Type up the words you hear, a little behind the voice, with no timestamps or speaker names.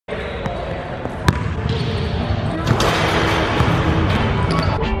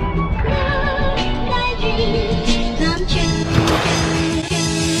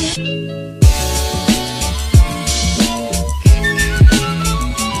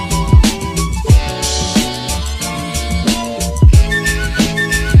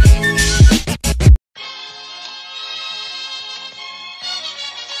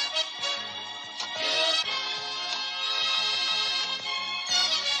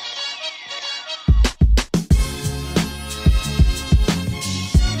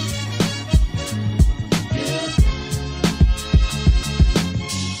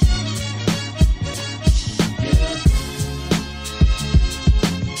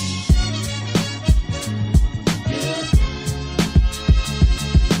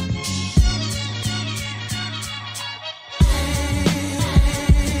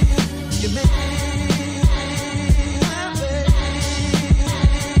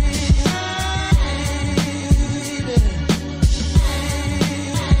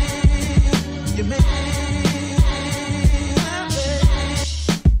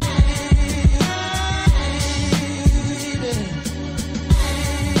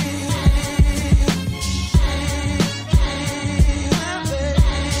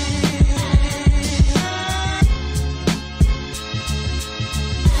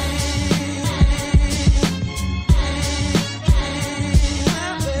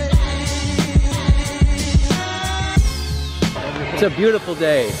It's a beautiful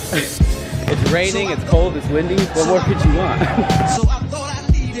day. It's raining, it's cold, it's windy. What more could you want?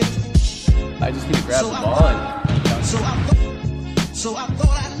 I just need to grab the ball and dunk. So I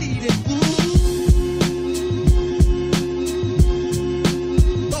thought I needed.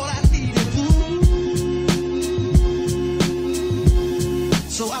 Thought I needed.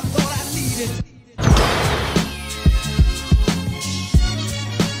 So I thought I needed.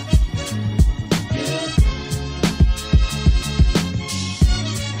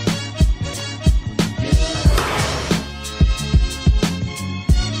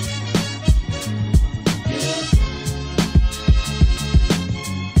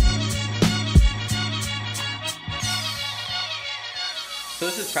 So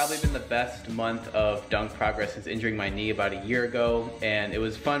this has probably been the best month of dunk progress since injuring my knee about a year ago, and it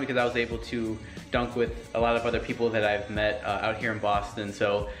was fun because I was able to dunk with a lot of other people that I've met out here in Boston,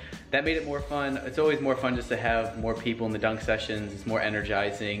 so that made it more fun. It's always more fun just to have more people in the dunk sessions. It's more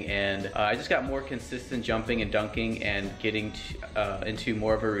energizing, and I just got more consistent jumping and dunking and getting into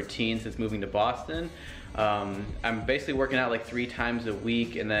more of a routine since moving to Boston. I'm basically working out like 3 times a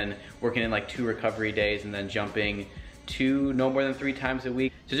week and then working in like 2 recovery days and then jumping no more than 3 times a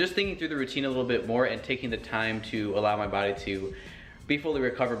week. So just thinking through the routine a little bit more and taking the time to allow my body to be fully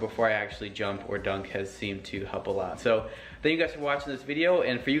recovered before I actually jump or dunk has seemed to help a lot. So thank you guys for watching this video,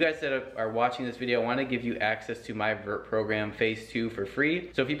 and for you guys that are watching this video, I want to give you access to my vert program phase 2 for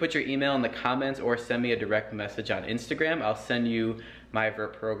free. So if you put your email in the comments or send me a direct message on Instagram, I'll send you my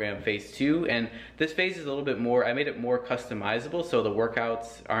vert program phase 2. And this phase is a little bit more, I made it more customizable, so the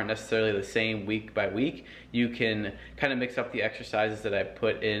workouts aren't necessarily the same week by week. You can kind of mix up the exercises that I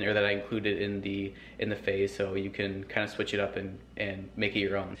put in or that I included in the phase, so you can kind of switch it up and make it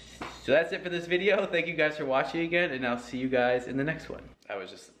your own. So that's it for this video. Thank you guys for watching again, and I'll see you guys in the next one. I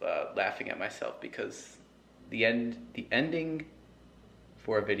was just laughing at myself because the ending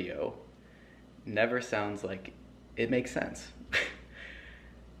for a video never sounds like it makes sense.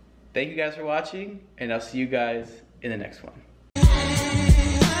 Thank you guys for watching, and I'll see you guys in the next one.